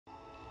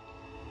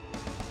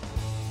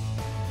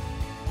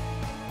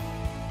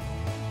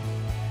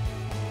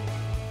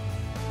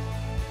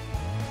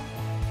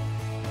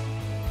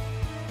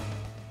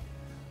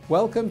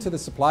Welcome to the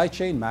Supply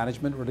Chain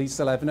Management Release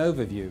 11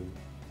 overview.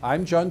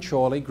 I'm John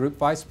Chorley, Group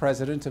Vice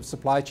President of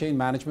Supply Chain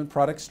Management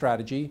Product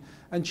Strategy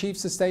and Chief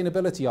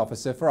Sustainability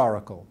Officer for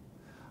Oracle.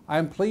 I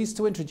am pleased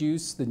to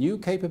introduce the new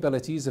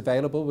capabilities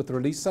available with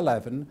Release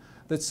 11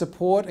 that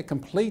support a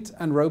complete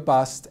and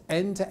robust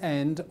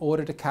end-to-end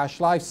order-to-cash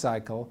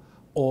lifecycle,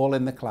 all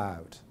in the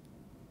cloud.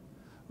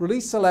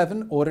 Release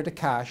 11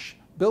 Order-to-Cash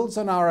builds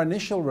on our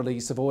initial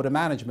release of order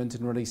management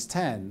in Release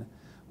 10,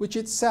 which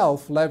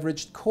itself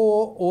leveraged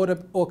core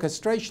order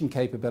orchestration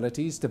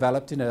capabilities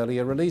developed in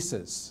earlier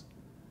releases.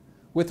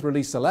 With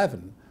Release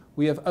 11,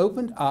 we have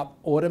opened up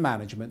order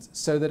management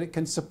so that it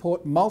can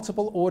support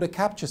multiple order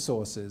capture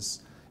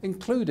sources,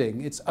 including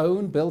its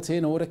own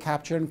built-in order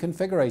capture and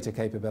configurator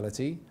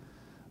capability,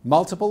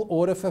 multiple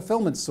order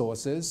fulfillment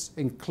sources,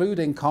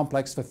 including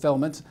complex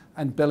fulfillment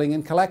and billing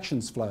and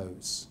collections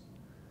flows,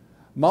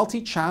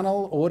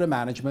 multi-channel order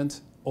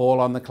management,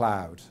 all on the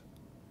cloud.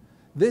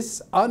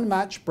 This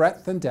unmatched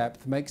breadth and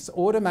depth makes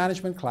Order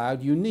Management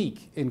Cloud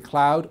unique in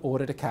cloud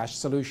order-to-cash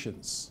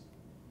solutions.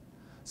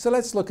 So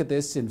let's look at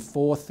this in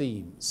 4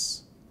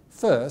 themes.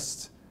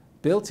 First,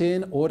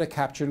 built-in order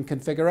capture and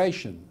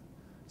configuration.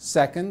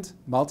 Second,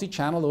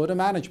 multi-channel order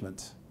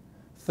management.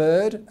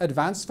 Third,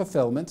 advanced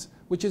fulfillment,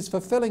 which is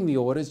fulfilling the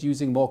orders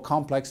using more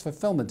complex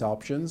fulfillment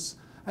options.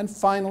 And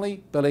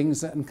finally,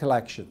 billings and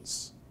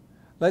collections.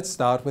 Let's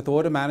start with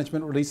Order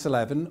Management Release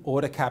 11,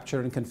 Order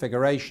Capture and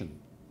Configuration.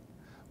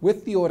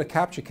 With the order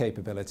capture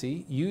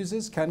capability,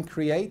 users can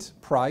create,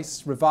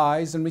 price,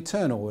 revise and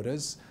return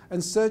orders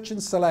and search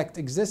and select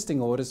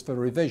existing orders for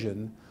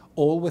revision,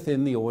 all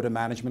within the Order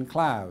Management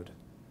Cloud.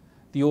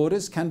 The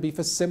orders can be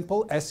for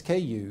simple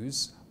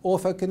SKUs or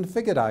for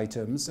configured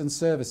items and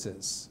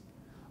services.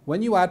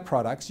 When you add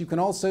products, you can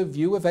also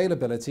view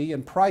availability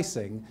and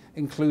pricing,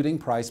 including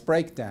price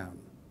breakdown.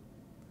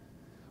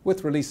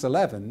 With Release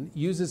 11,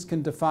 users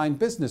can define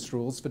business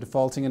rules for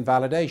defaulting and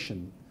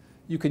validation.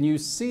 You can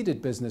use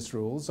seeded business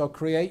rules or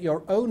create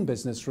your own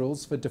business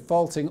rules for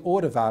defaulting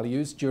order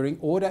values during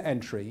order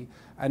entry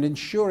and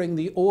ensuring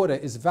the order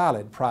is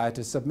valid prior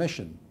to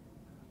submission.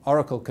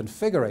 Oracle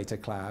Configurator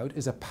Cloud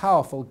is a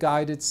powerful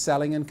guided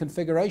selling and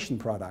configuration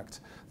product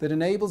that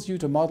enables you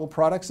to model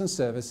products and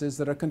services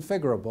that are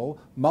configurable,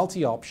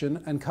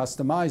 multi-option, and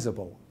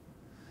customizable.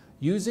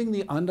 Using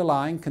the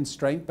underlying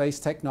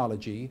constraint-based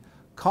technology,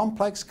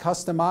 complex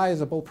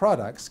customizable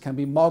products can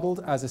be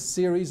modeled as a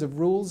series of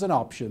rules and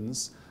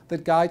options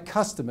that guide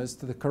customers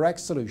to the correct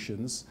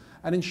solutions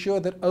and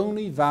ensure that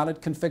only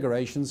valid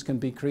configurations can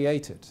be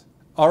created.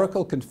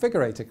 Oracle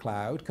Configurator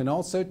Cloud can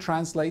also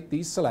translate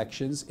these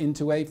selections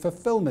into a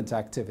fulfillment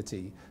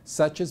activity,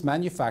 such as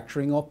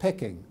manufacturing or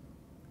picking.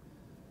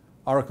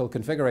 Oracle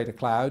Configurator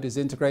Cloud is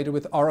integrated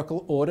with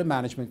Oracle Order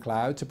Management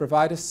Cloud to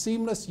provide a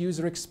seamless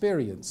user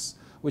experience,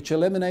 which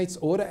eliminates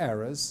order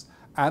errors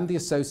and the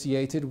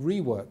associated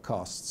rework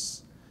costs.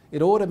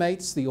 It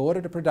automates the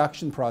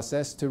order-to-production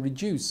process to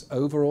reduce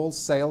overall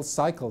sales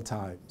cycle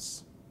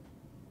times.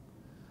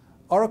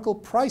 Oracle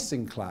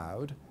Pricing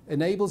Cloud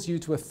enables you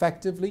to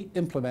effectively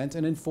implement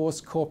and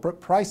enforce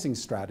corporate pricing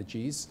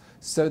strategies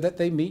so that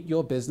they meet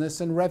your business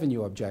and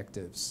revenue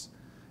objectives.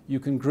 You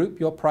can group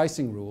your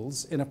pricing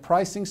rules in a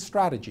pricing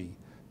strategy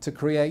to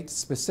create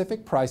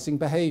specific pricing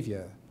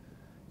behavior.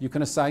 You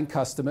can assign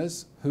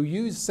customers who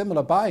use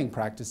similar buying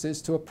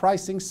practices to a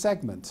pricing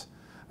segment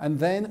and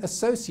then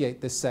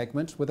associate this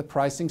segment with a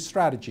pricing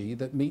strategy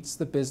that meets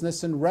the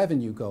business and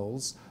revenue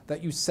goals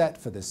that you set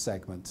for this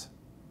segment.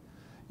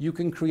 You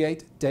can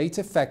create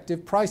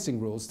date-effective pricing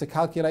rules to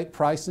calculate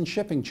price and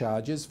shipping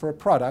charges for a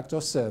product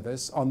or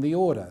service on the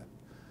order.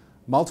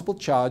 Multiple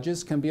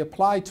charges can be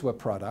applied to a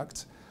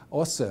product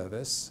or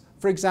service,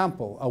 for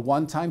example, a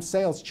one-time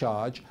sales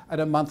charge and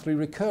a monthly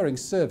recurring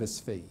service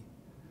fee.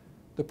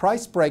 The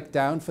price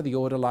breakdown for the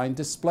order line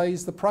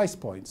displays the price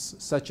points,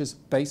 such as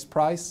base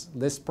price,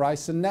 list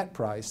price, and net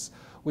price,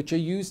 which are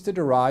used to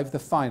derive the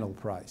final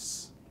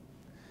price.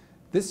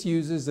 This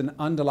uses an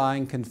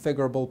underlying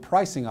configurable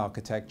pricing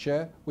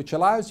architecture, which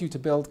allows you to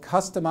build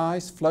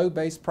customized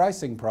flow-based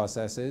pricing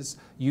processes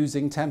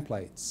using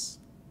templates.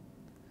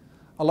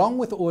 Along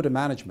with order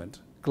management,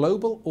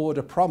 Global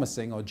Order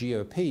Promising, or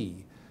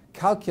GOP,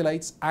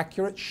 calculates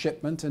accurate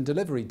shipment and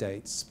delivery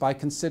dates by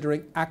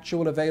considering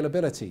actual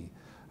availability,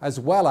 as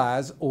well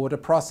as order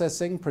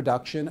processing,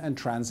 production, and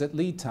transit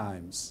lead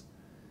times.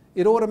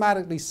 It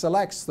automatically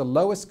selects the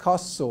lowest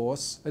cost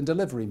source and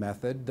delivery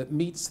method that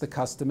meets the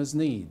customer's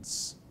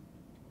needs.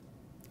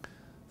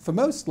 For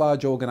most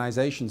large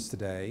organizations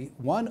today,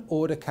 one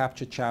order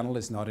capture channel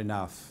is not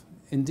enough.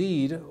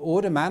 Indeed,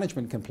 order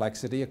management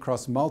complexity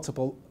across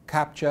multiple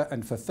capture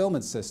and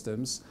fulfillment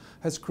systems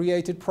has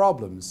created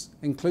problems,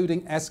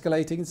 including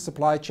escalating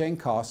supply chain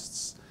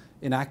costs,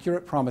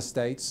 inaccurate promise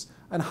dates,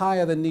 and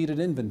higher than needed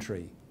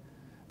inventory.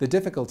 The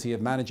difficulty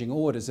of managing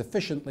orders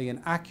efficiently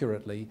and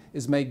accurately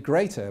is made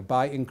greater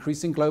by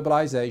increasing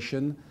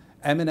globalization,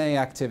 M&A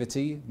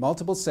activity,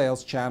 multiple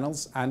sales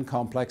channels, and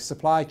complex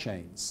supply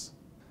chains.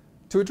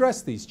 To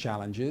address these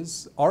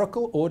challenges,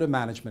 Oracle Order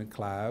Management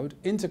Cloud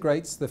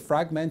integrates the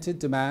fragmented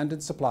demand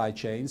and supply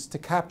chains to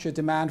capture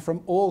demand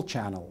from all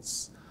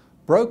channels,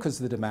 brokers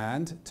the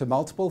demand to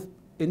multiple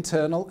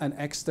internal and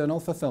external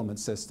fulfillment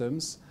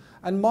systems,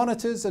 and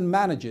monitors and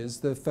manages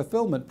the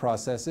fulfillment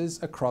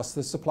processes across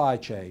the supply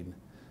chain,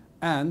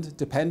 and,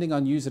 depending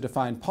on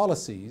user-defined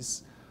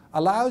policies,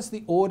 allows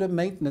the order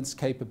maintenance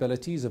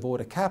capabilities of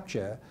order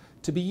capture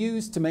to be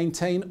used to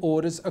maintain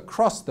orders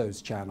across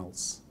those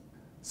channels.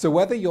 So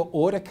whether your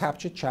order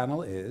capture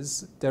channel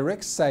is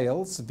direct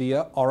sales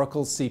via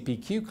Oracle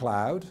CPQ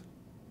Cloud,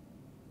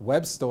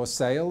 web store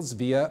sales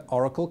via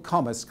Oracle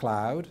Commerce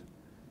Cloud,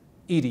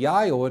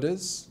 EDI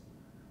orders,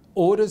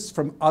 orders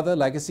from other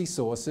legacy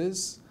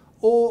sources,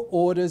 or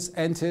orders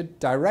entered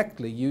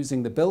directly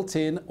using the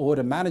built-in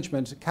order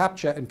management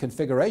capture and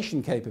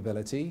configuration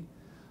capability,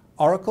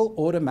 Oracle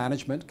Order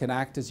Management can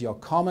act as your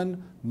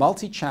common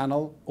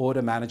multi-channel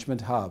order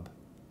management hub.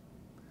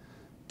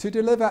 To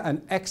deliver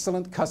an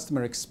excellent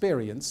customer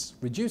experience,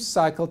 reduce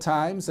cycle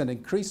times, and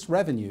increase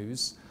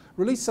revenues,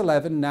 Release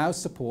 11 now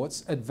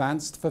supports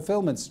advanced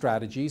fulfillment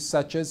strategies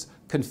such as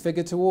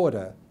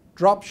configure-to-order,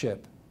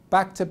 dropship,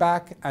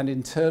 back-to-back, and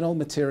internal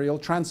material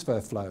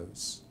transfer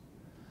flows.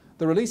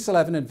 The Release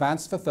 11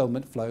 advanced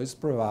fulfillment flows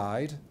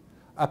provide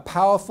a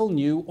powerful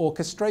new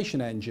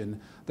orchestration engine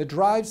that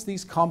drives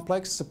these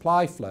complex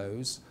supply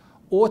flows,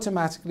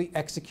 automatically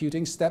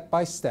executing step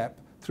by step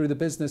through the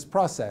business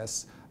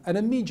process and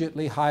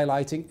immediately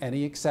highlighting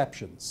any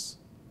exceptions.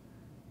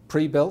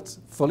 Pre-built,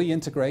 fully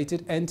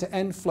integrated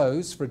end-to-end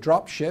flows for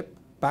dropship,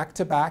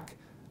 back-to-back,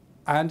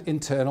 and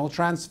internal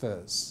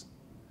transfers.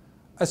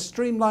 A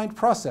streamlined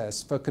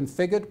process for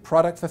configured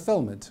product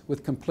fulfillment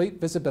with complete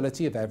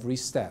visibility of every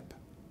step.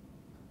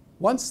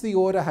 Once the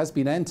order has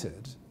been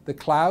entered, the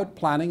cloud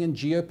planning and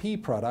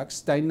GOP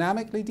products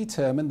dynamically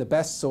determine the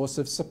best source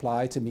of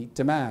supply to meet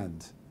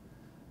demand.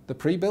 The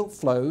pre-built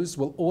flows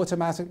will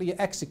automatically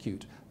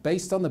execute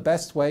based on the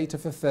best way to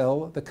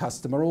fulfill the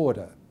customer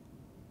order.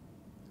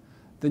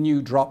 The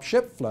new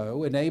dropship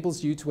flow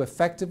enables you to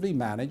effectively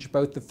manage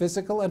both the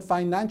physical and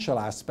financial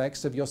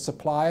aspects of your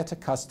supplier to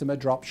customer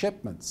drop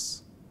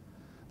shipments.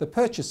 The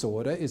purchase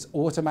order is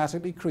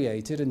automatically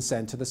created and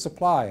sent to the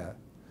supplier.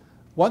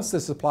 Once the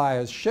supplier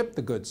has shipped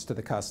the goods to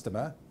the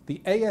customer,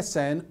 the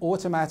ASN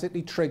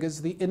automatically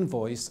triggers the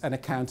invoice and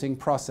accounting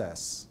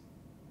process.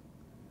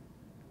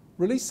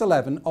 Release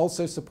 11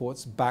 also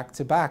supports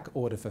back-to-back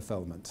order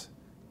fulfillment.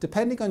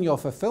 Depending on your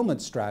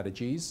fulfillment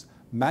strategies,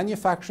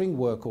 manufacturing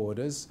work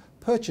orders,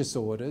 purchase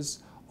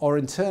orders, or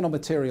internal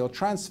material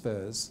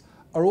transfers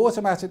are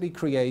automatically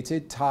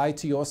created tied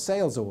to your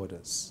sales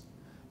orders.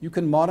 You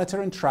can monitor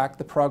and track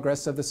the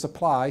progress of the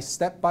supply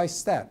step by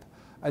step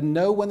and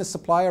know when the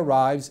supply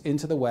arrives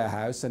into the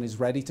warehouse and is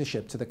ready to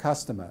ship to the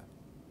customer.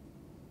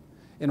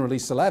 In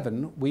Release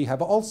 11, we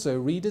have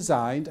also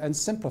redesigned and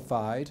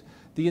simplified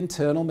the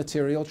internal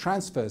material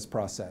transfers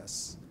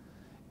process.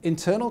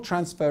 Internal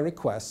transfer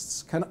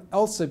requests can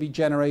also be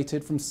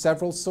generated from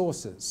several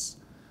sources.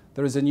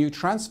 There is a new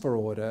transfer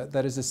order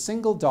that is a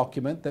single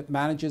document that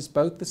manages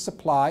both the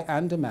supply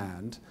and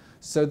demand,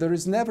 so there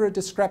is never a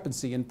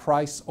discrepancy in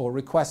price or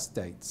request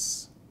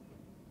dates.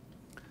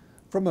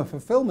 From a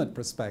fulfillment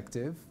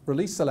perspective,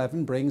 Release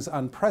 11 brings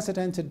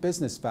unprecedented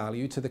business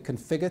value to the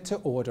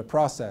configure-to-order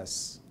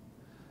process.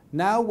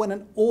 Now, when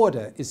an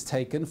order is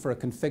taken for a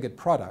configured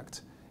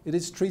product, it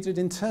is treated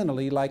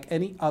internally like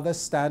any other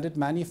standard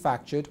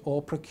manufactured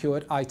or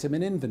procured item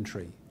in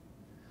inventory.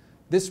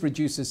 This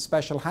reduces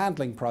special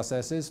handling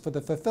processes for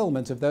the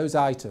fulfillment of those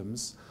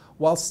items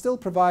while still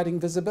providing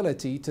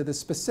visibility to the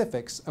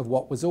specifics of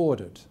what was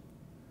ordered.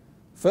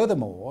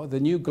 Furthermore, the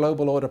new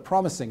Global Order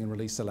Promising in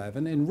Release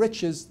 11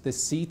 enriches the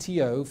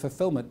CTO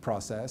fulfillment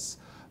process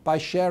by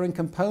sharing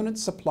component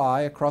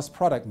supply across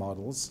product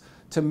models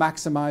to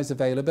maximize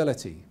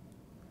availability.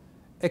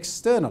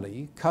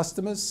 Externally,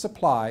 customers,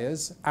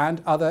 suppliers,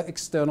 and other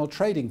external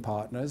trading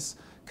partners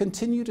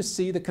continue to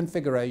see the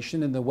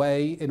configuration in the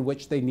way in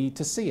which they need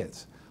to see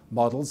it,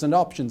 models and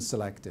options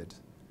selected.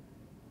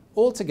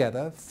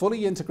 Altogether,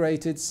 fully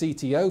integrated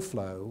CTO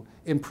flow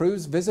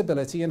improves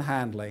visibility and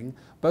handling,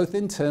 both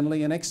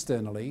internally and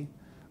externally,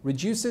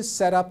 reduces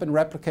setup and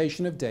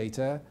replication of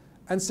data,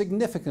 and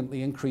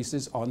significantly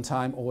increases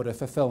on-time order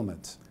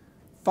fulfillment.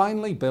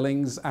 Finally,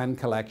 billings and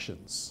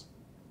collections.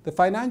 The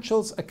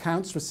Financials,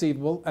 Accounts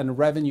Receivable and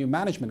Revenue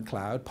Management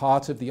Cloud,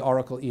 part of the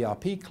Oracle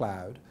ERP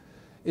Cloud,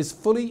 is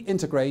fully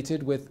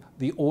integrated with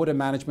the Order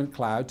Management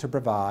Cloud to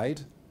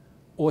provide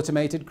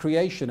automated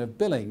creation of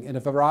billing in a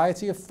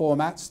variety of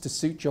formats to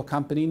suit your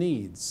company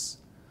needs,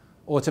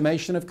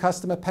 automation of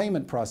customer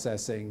payment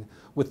processing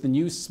with the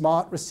new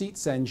Smart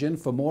Receipts engine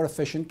for more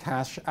efficient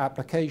cash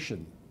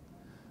application,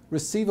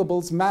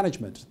 receivables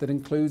management that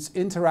includes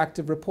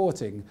interactive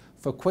reporting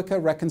for quicker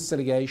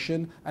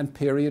reconciliation and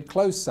period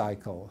close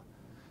cycle,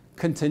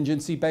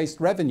 contingency-based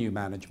revenue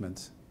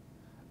management,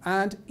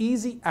 and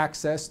easy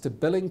access to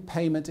billing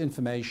payment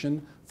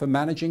information for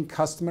managing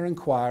customer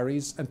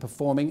inquiries and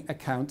performing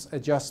account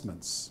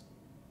adjustments.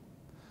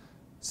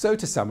 So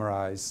to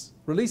summarize,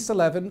 Release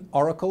 11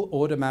 Oracle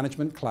Order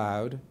Management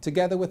Cloud,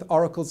 together with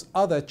Oracle's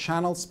other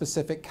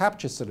channel-specific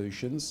capture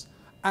solutions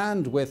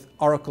and with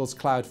Oracle's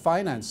Cloud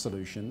Finance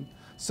solution,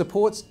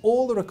 supports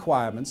all the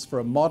requirements for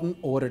a modern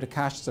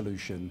order-to-cash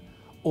solution,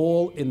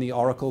 all in the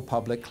Oracle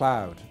Public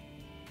Cloud.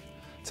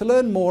 To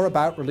learn more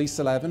about Release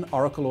 11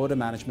 Oracle Order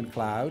Management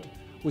Cloud,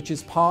 which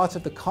is part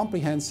of the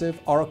comprehensive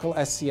Oracle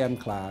SCM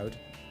Cloud,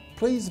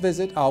 please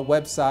visit our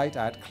website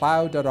at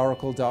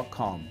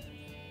cloud.oracle.com.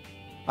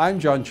 I'm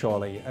John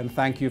Chorley, and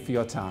thank you for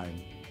your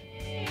time.